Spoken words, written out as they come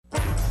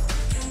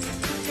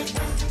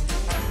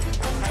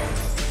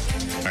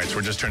So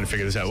we're just trying to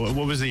figure this out.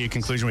 What was the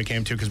conclusion we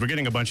came to? Because we're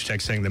getting a bunch of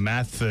texts saying the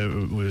math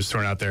was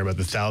thrown out there about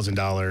the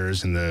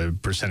 $1,000 and the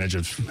percentage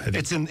of...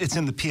 It's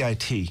in the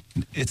PIT.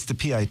 It's the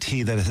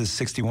PIT that has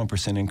a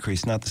 61%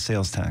 increase, not the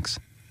sales tax.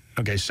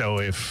 Okay, so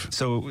if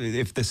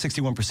the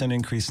 61%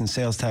 increase in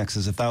sales tax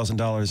is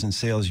 $1,000 in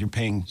sales, you're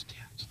paying...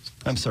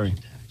 I'm sorry.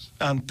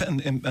 On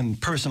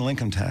personal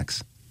income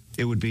tax,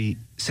 it would be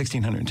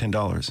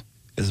 $1,610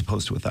 as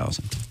opposed to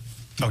 $1,000.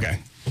 Okay.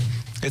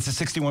 It's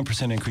a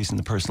 61% increase in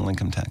the personal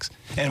income tax.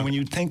 And when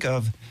you think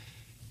of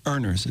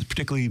earners,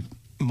 particularly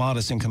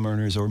modest income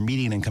earners or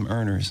median income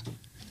earners,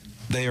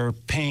 they are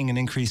paying an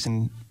increase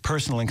in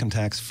personal income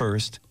tax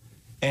first,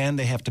 and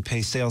they have to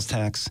pay sales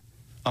tax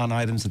on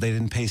items that they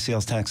didn't pay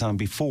sales tax on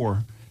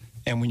before.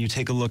 And when you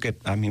take a look at,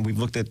 we've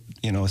looked at,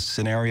 a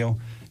scenario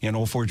in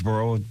Old Forge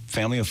Borough, a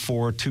family of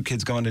 4, 2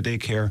 kids going to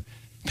daycare,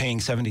 paying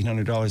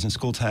 $1,700 in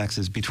school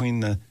taxes between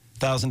the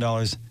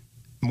 $1,000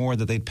 more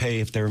that they'd pay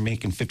if they were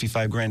making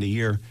 $55,000 a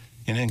year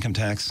in income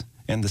tax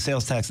and the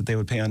sales tax that they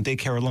would pay on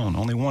daycare alone,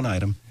 only one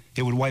item,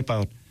 it would wipe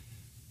out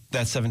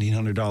that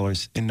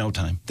 $1,700 in no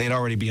time. They'd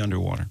already be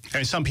underwater. I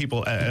mean, some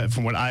people,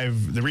 from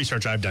the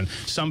research I've done,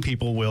 some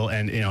people will,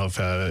 and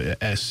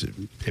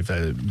if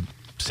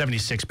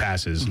 76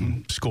 passes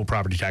and school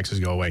property taxes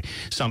go away,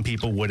 some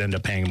people would end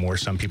up paying more,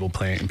 some people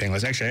paying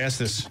less. Actually, I asked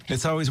this.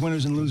 It's always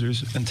winners and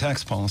losers in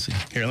tax policy.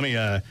 Here, let me,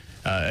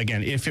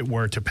 again, if it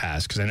were to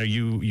pass, because I know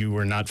you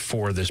were not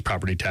for this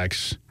property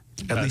tax.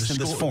 At least in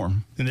this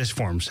form. In this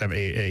form,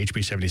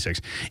 HB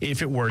 76.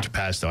 If it were to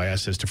pass, though, I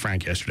asked this to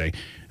Frank yesterday,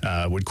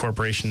 would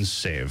corporations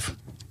save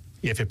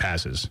if it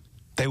passes?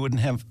 They wouldn't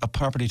have a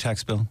property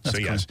tax bill. That's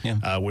so, yes.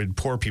 Yeah. Would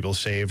poor people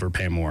save or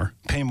pay more?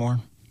 Pay more.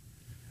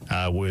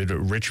 Would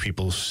rich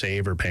people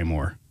save or pay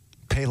more?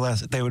 Pay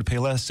less. They would pay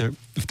less.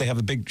 If they have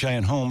a big,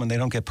 giant home and they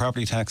don't get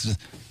property taxes,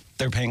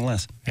 they're paying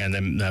less. And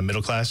then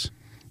middle class?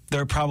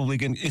 They're probably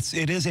going to...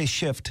 It is a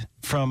shift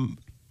from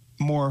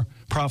more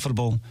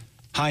profitable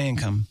high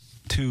income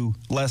to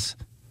less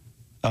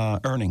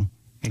earning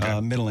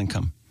middle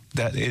income.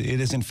 That it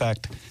is, in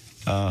fact,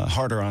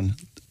 harder on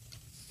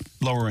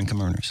lower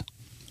income earners.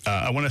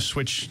 I want to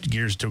switch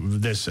gears to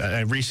this.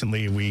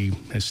 Recently, we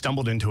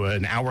stumbled into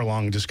an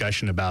hour-long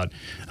discussion about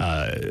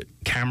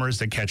cameras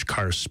that catch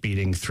cars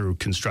speeding through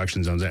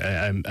construction zones.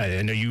 I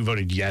know you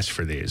voted yes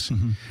for these.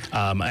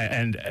 Mm-hmm.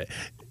 And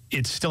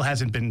it still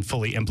hasn't been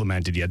fully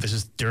implemented yet. This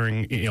is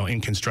during,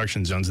 in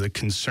construction zones. The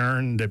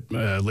concern that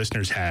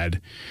listeners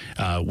had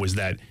was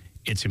that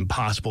it's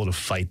impossible to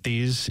fight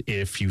these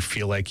if you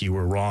feel like you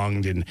were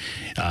wronged, and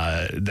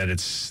that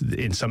it's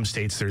in some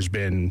states they've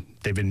been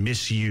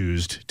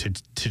misused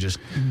to just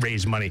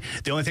raise money.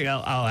 The only thing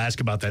I'll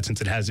ask about that,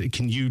 since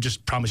can you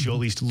just promise you'll at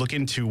least look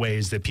into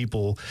ways that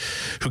people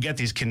who get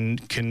these can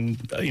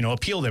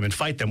appeal them and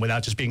fight them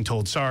without just being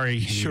told sorry?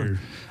 Sure.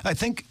 I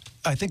think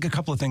a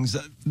couple of things.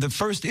 The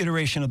first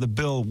iteration of the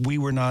bill we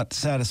were not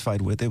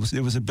satisfied with. It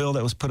was a bill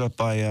that was put up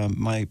by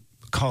my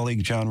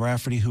colleague John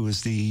Rafferty, who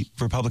is the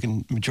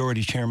Republican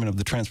majority chairman of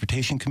the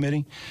Transportation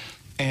Committee,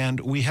 and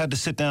we had to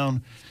sit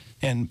down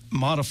and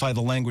modify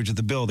the language of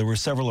the bill. There were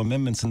several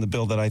amendments in the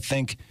bill that I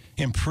think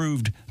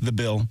improved the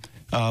bill.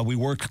 We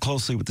worked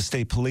closely with the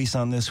state police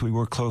on this. We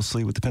worked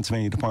closely with the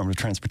Pennsylvania Department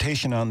of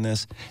Transportation on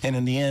this, and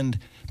in the end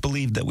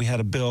believed that we had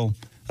a bill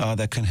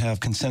that can have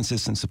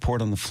consensus and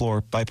support on the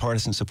floor,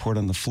 bipartisan support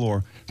on the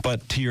floor.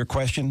 But to your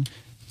question,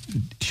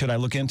 should I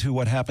look into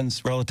what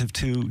happens relative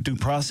to due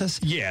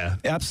process? Yeah.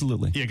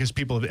 Absolutely. Yeah, because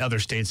people in other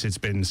states, it's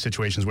been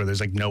situations where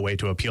there's no way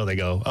to appeal. They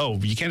go, oh,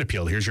 you can't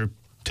appeal. Here's your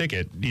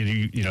ticket.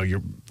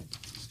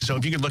 So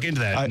if you could look into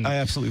that. I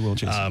absolutely will,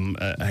 Jason.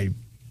 I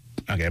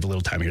have a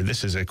little time here.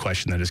 This is a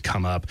question that has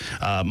come up.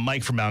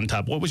 Mike from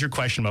Mountaintop, what was your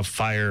question about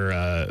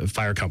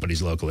fire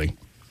companies locally?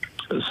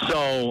 So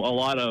a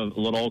lot of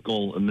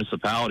local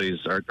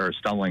municipalities are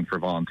stumbling for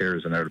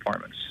volunteers in their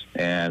departments.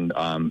 And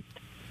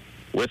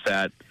with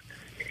that,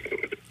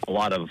 a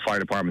lot of fire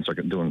departments are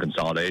doing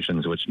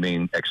consolidations, which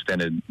mean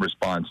extended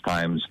response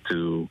times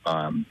to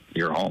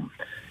your home.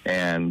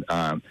 And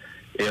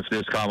if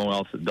this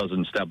Commonwealth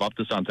doesn't step up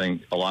to something,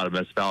 a lot of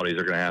municipalities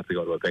are going to have to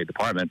go to a paid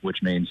department,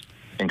 which means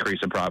increase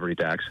in property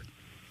tax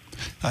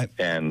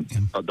and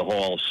the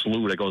whole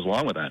slew that goes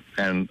along with that.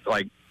 And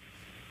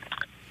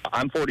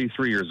I'm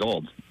 43 years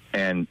old,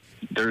 and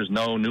there's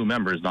no new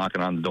members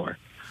knocking on the door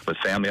with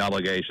family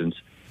obligations.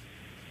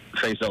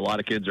 Face it, a lot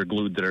of kids are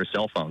glued to their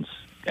cell phones.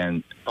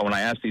 And when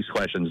I ask these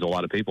questions to a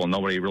lot of people,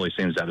 nobody really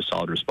seems to have a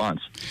solid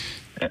response.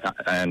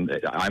 And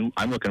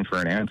I'm looking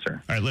for an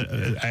answer. All right,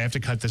 I have to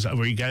cut this.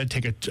 We got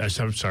to take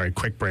a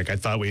quick break. I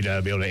thought we'd be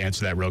able to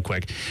answer that real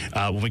quick.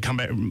 When we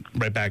come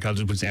right back, I'll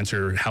just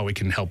answer how we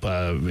can help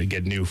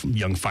get new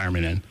young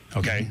firemen in.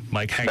 Okay,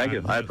 Mike, hang on. Thank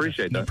you. I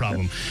appreciate that. No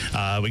problem. We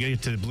got to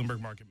get to the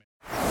Bloomberg Market.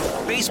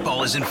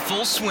 Baseball is in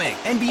full swing.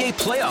 NBA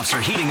playoffs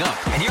are heating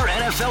up, and your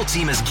NFL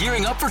team is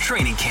gearing up for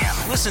training camp.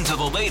 Listen to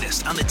the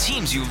latest on the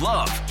teams you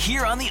love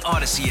here on the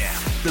Odyssey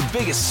app. The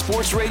biggest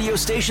sports radio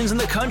stations in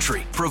the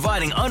country,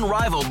 providing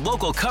unrivaled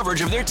local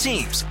coverage of their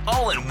teams,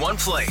 all in one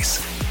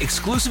place.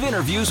 Exclusive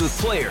interviews with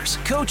players,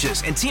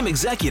 coaches, and team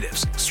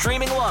executives,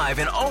 streaming live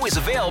and always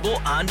available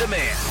on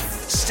demand.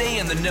 Stay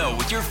in the know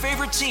with your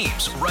favorite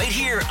teams right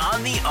here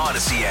on the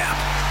Odyssey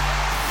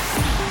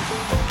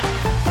app.